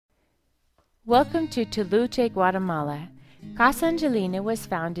Welcome to Toluche, Guatemala. Casa Angelina was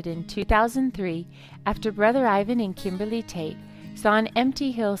founded in 2003 after Brother Ivan and Kimberly Tate saw an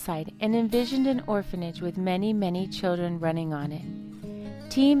empty hillside and envisioned an orphanage with many, many children running on it.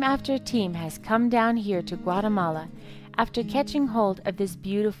 Team after team has come down here to Guatemala after catching hold of this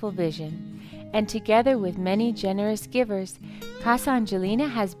beautiful vision, and together with many generous givers, Casa Angelina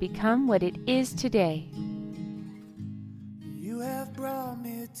has become what it is today. You have brought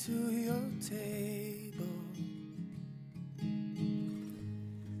me to your table.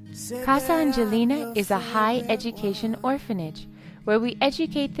 Casa Angelina is a high education orphanage where we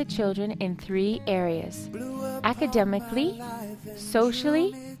educate the children in 3 areas: academically,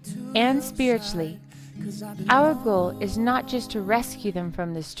 socially, and spiritually. Our goal is not just to rescue them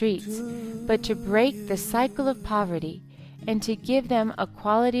from the streets, but to break the cycle of poverty and to give them a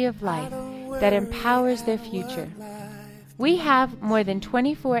quality of life that empowers their future. We have more than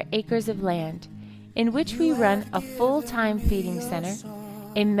 24 acres of land in which we run a full-time feeding center,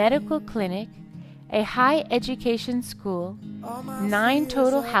 a medical clinic, a high education school, 9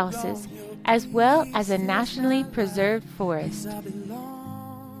 total houses, as well as a nationally preserved forest.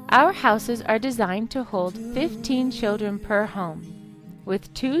 Our houses are designed to hold 15 children per home,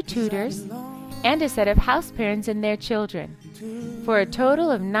 with 2 tutors and a set of house parents and their children, for a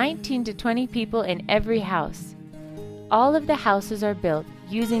total of 19 to 20 people in every house. All of the houses are built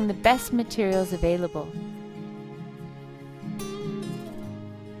using the best materials available.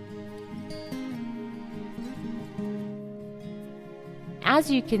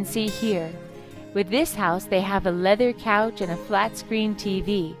 As you can see here, with this house they have a leather couch and a flat screen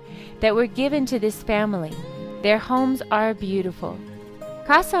TV that were given to this family. Their homes are beautiful.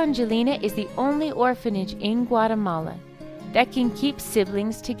 Casa Angelina is the only orphanage in Guatemala that can keep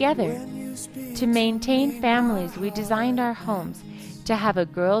siblings together. To maintain families, we designed our homes to have a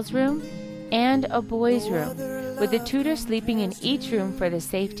girls' room and a boys' room, with a tutor sleeping in each room for the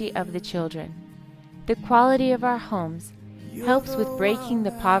safety of the children. The quality of our homes helps with breaking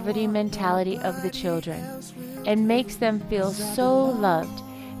the poverty mentality of the children and makes them feel so loved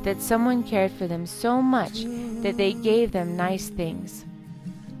that someone cared for them so much that they gave them nice things.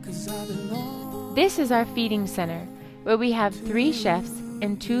 This is our feeding center, where we have 3 chefs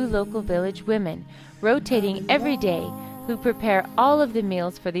and 2 local village women rotating every day who prepare all of the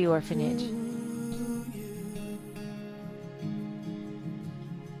meals for the orphanage.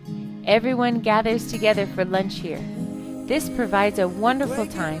 Everyone gathers together for lunch here. This provides a wonderful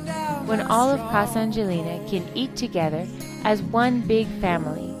time when all of Casa Angelina can eat together as one big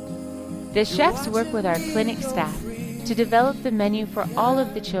family. The chefs work with our clinic staff to develop the menu for all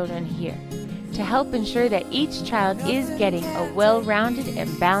of the children here, to help ensure that each child is getting a well-rounded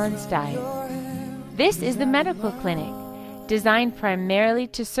and balanced diet. This is the medical clinic, designed primarily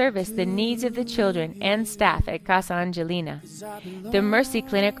to service the needs of the children and staff at Casa Angelina. The Mercy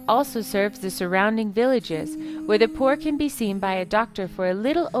Clinic also serves the surrounding villages, where the poor can be seen by a doctor for a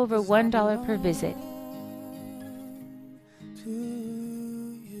little over $1 per visit.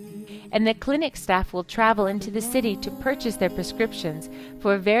 And the clinic staff will travel into the city to purchase their prescriptions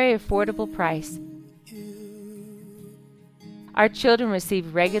for a very affordable price. Our children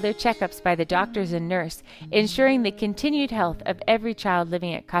receive regular checkups by the doctors and nurse, ensuring the continued health of every child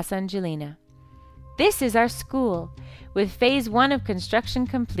living at Casa Angelina. This is our school, with phase 1 of construction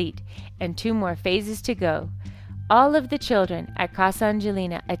complete and 2 more phases to go. All of the children at Casa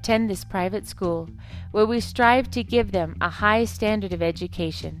Angelina attend this private school, where we strive to give them a high standard of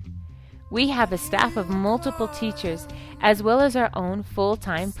education. We have a staff of multiple teachers, as well as our own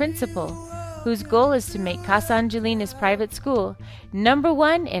full-time principal, whose goal is to make Casa Angelina's private school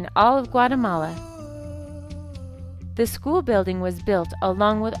 #1 in all of Guatemala. The school building was built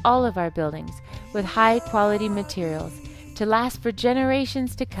along with all of our buildings with high-quality materials to last for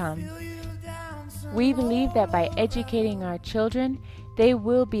generations to come. We believe that by educating our children, they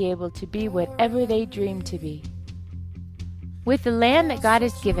will be able to be whatever they dream to be. With the land that God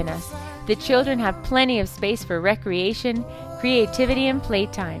has given us, the children have plenty of space for recreation, creativity, and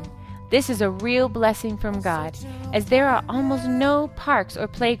playtime. This is a real blessing from God, as there are almost no parks or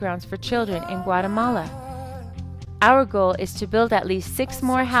playgrounds for children in Guatemala. Our goal is to build at least 6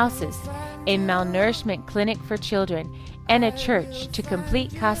 more houses, a malnourishment clinic for children, and a church to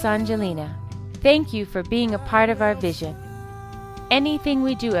complete Casa Angelina. Thank you for being a part of our vision. Anything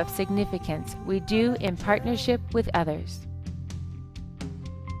we do of significance, we do in partnership with others.